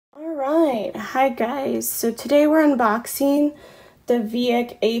Alright, hi guys. So today we're unboxing the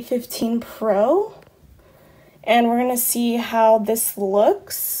VEIKK A15 Pro and we're going to see how this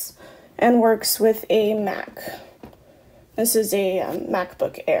looks and works with a Mac. This is a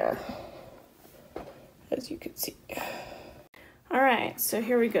MacBook Air, as you can see. Alright, so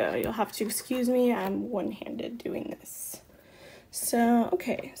here we go. You'll have to excuse me, I'm one-handed doing this. So,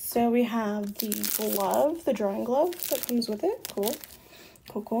 okay, so we have the glove, the drawing glove that comes with it. Cool.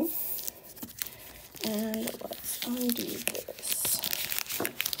 Cool. And let's undo this.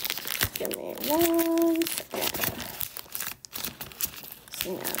 Give me 1 second.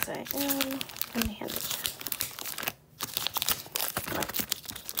 Seeing as I am one-handed.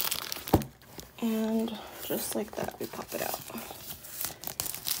 And just like that, we pop it out.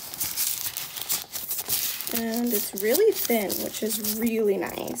 And it's really thin, which is really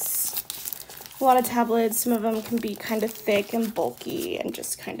nice. A lot of tablets, some of them can be kind of thick and bulky and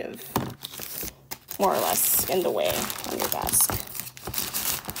just kind of more or less in the way on your desk.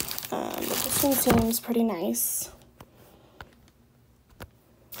 But this one seems pretty nice.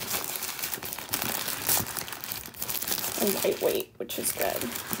 And lightweight, which is good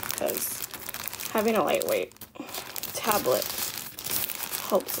because having a lightweight tablet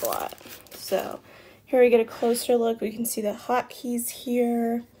helps a lot. So here we get a closer look. We can see the hotkeys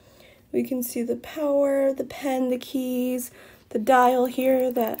here. We can see the power, the pen, the keys, the dial here.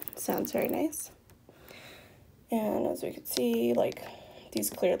 That sounds very nice. And as we can see, like, these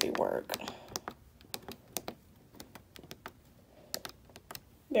clearly work.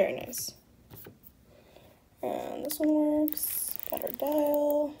 Very nice. And this one works. Got our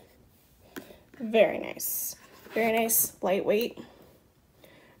dial. Very nice. Very nice, lightweight.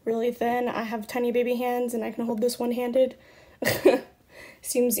 Really thin. I have tiny baby hands and I can hold this one-handed.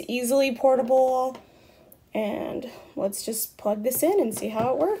 Seems easily portable, and let's just plug this in and see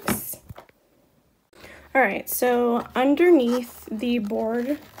how it works. Alright, so underneath the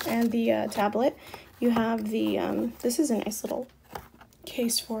board and the tablet, you have the, this is a nice little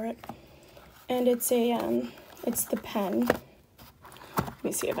case for it, and it's the pen. Let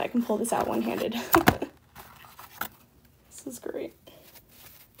me see if I can pull this out one-handed. This is great.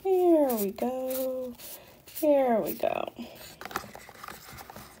 Here we go. Here we go.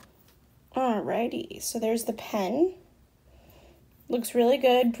 Alrighty, so there's the pen. Looks really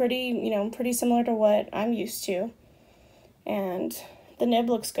good, pretty similar to what I'm used to. And the nib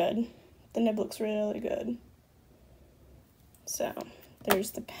looks good. The nib looks really good. So,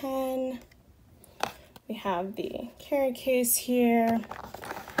 there's the pen. We have the carry case here.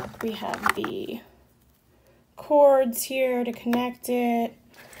 We have the cords here to connect it.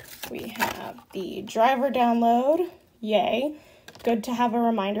 We have the driver download. Yay. Good to have a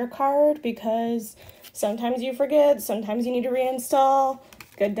reminder card because sometimes you forget, sometimes you need to reinstall.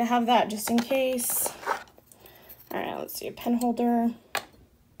 Good to have that just in case. Alright, let's see, a pen holder.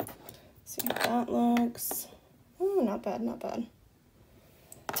 See how that looks. Oh, not bad, not bad.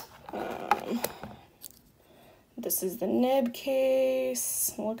 This is the nib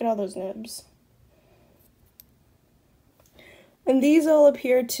case. Look at all those nibs. And these all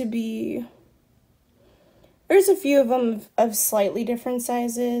appear to be, there's a few of them of slightly different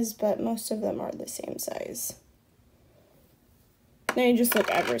sizes, but most of them are the same size. They just look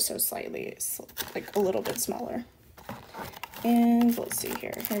ever so slightly, it's like a little bit smaller. And let's see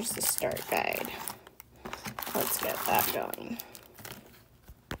here, here's the start guide. Let's get that going.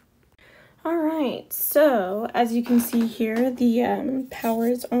 Alright, so as you can see here, the power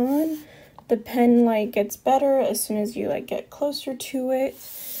is on. The pen light gets better as soon as you get closer to it.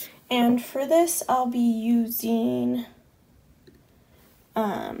 And for this, I'll be using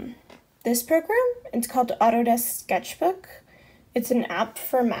this program. It's called Autodesk Sketchbook. It's an app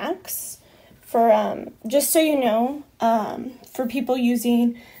for Macs. For just so you know, for people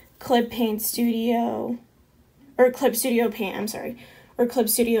using Clip Paint Studio, or Clip Studio Paint, I'm sorry, or Clip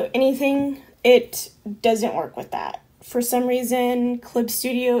Studio anything, it doesn't work with that. For some reason, Clip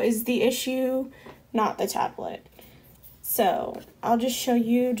Studio is the issue, not the tablet. So I'll just show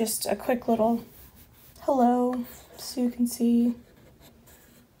you just a quick little hello so you can see.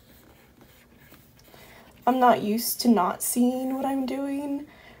 I'm not used to not seeing what I'm doing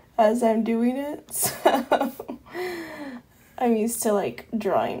as I'm doing it, so I'm used to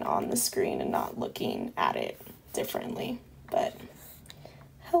drawing on the screen and not looking at it differently, but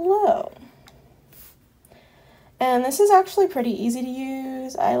hello. And this is actually pretty easy to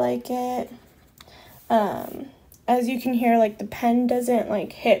use. I like it. As you can hear, the pen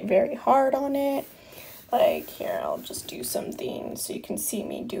doesn't hit very hard on it. Here, I'll just do something so you can see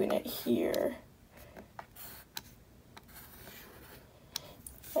me doing it here.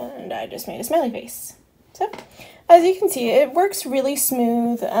 and I just made a smiley face. So, as you can see, it works really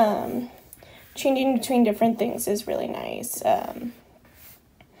smooth. Changing between different things is really nice.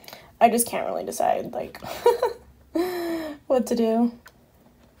 I just can't really decide, like, what to do.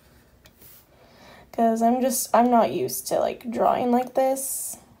 Because I'm not used to, like, drawing like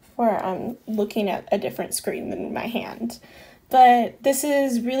this, where I'm looking at a different screen than my hand. But this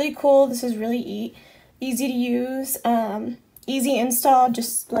is really cool. This is really easy to use. Easy install.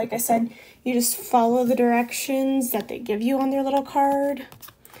 Just like I said, you just follow the directions that they give you on their little card.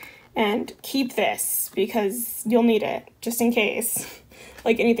 And keep this because you'll need it just in case.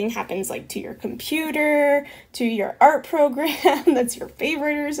 Like anything happens, like to your computer, to your art program that's your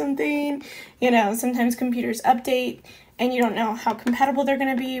favorite or something. You know, sometimes computers update and you don't know how compatible they're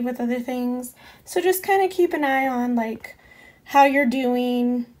going to be with other things. So just kind of keep an eye on like how you're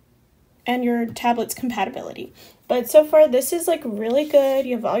doing and your tablet's compatibility. But so far this is like really good.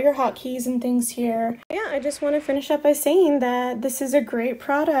 You have all your hotkeys and things here. Yeah, I just want to finish up by saying that this is a great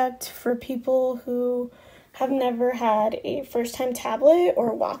product for people who have never had a first-time tablet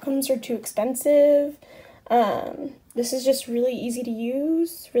or Wacoms are too expensive. This is just really easy to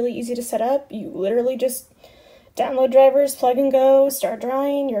use, really easy to set up. You literally just download drivers, plug and go, start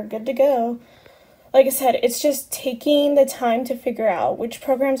drawing, you're good to go. Like I said, it's just taking the time to figure out which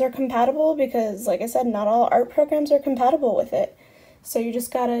programs are compatible because, like I said, not all art programs are compatible with it. So you just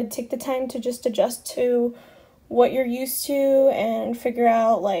gotta take the time to just adjust to what you're used to and figure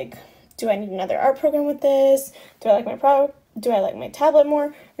out, like, do I need another art program with this? Do I like my tablet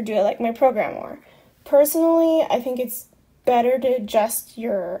more, or do I like my program more? Personally, I think it's better to adjust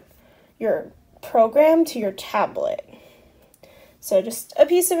your program to your tablet. So just a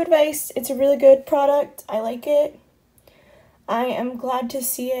piece of advice, it's a really good product. I like it. I am glad to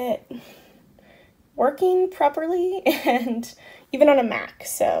see it working properly and even on a Mac.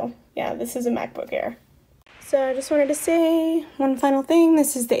 So yeah, this is a MacBook Air. So I just wanted to say one final thing.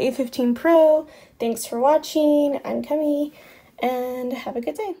 This is the A15 Pro. Thanks for watching. I'm Kemi, and have a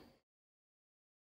good day.